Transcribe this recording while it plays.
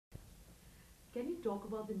Can you talk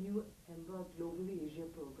about the new MBA Global Asia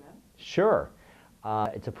program? Sure.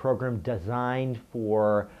 It's a program designed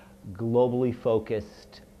for globally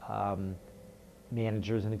focused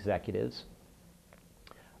managers and executives.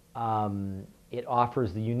 It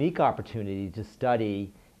offers the unique opportunity to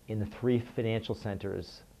study in the three financial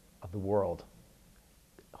centers of the world: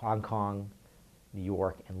 Hong Kong, New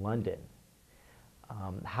York, and London.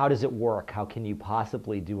 How does it work? How can you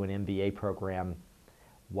possibly do an MBA program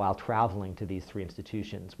while traveling to these three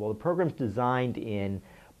institutions? Well, the program's designed in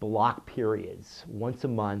block periods. Once a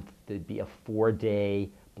month, there'd be a 4-day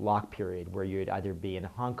block period where you'd either be in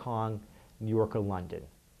Hong Kong, New York, or London.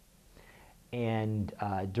 And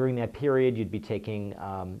during that period, you'd be taking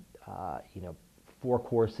 4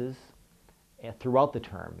 courses throughout the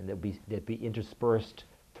term, and they'd be interspersed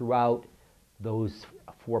throughout those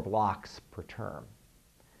 4 blocks per term.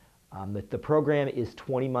 The program is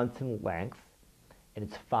 20 months in length, and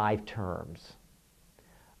it's 5 terms.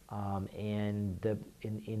 In the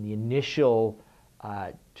initial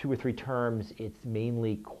 2 or 3 terms, it's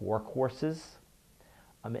mainly core courses.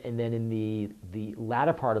 And then in the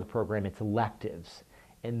latter part of the program, it's electives.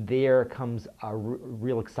 And there comes a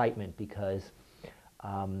real excitement because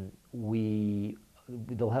they'll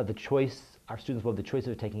have the choice, our students will have the choice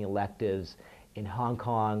of taking electives in Hong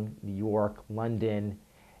Kong, New York, London,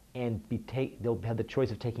 and they'll have the choice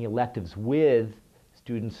of taking electives with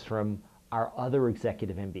students from our other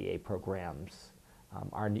executive MBA programs,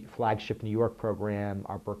 our flagship New York program,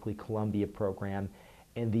 our Berkeley Columbia program,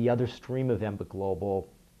 and the other stream of MBA Global,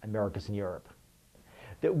 Americas and Europe.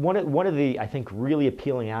 One of the, I think, really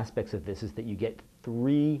appealing aspects of this is that you get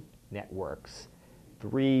 3 networks,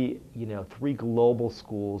 three global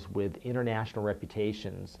schools with international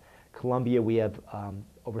reputations. Columbia, we have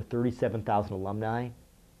over 37,000 alumni.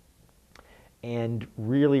 And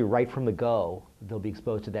really, right from the go, they'll be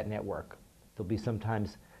exposed to that network. There'll be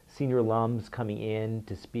sometimes senior alums coming in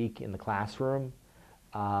to speak in the classroom.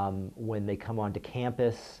 When they come onto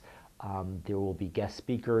campus, there will be guest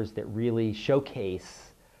speakers that really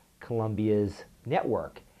showcase Columbia's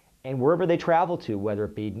network. And wherever they travel to, whether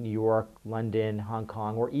it be New York, London, Hong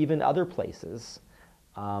Kong, or even other places,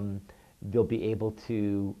 they'll be able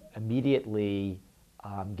to immediately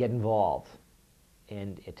get involved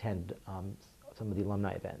and attend some of the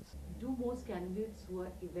alumni events. Do most candidates who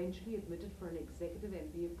are eventually admitted for an executive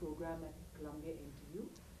MBA program at Columbia interview?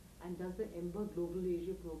 And does the MBA Global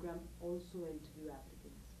Asia program also interview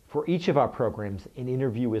applicants? For each of our programs, an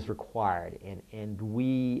interview is required, and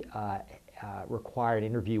we require an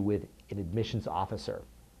interview with an admissions officer.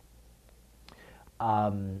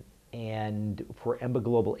 And for MBA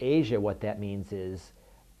Global Asia, what that means is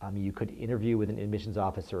you could interview with an admissions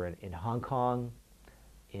officer in Hong Kong,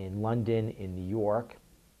 in London, in New York.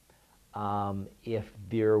 If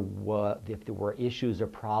there were issues or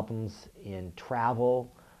problems in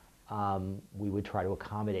travel, we would try to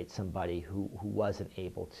accommodate somebody who wasn't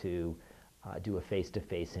able to do a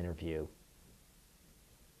face-to-face interview.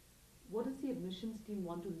 What does the admissions team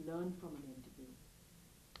want to learn from an interview?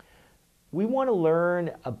 We want to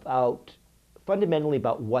learn fundamentally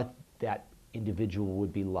about what that individual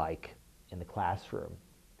would be like in the classroom,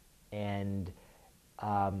 and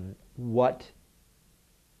what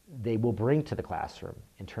they will bring to the classroom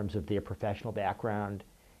in terms of their professional background,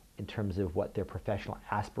 in terms of what their professional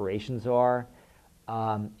aspirations are.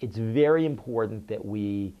 It's very important that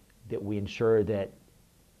we ensure that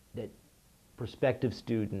prospective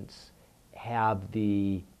students have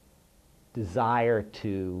the desire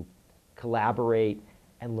to collaborate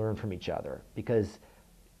and learn from each other, because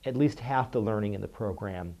at least half the learning in the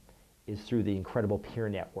program is through the incredible peer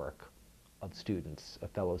network of students, of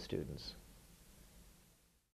fellow students.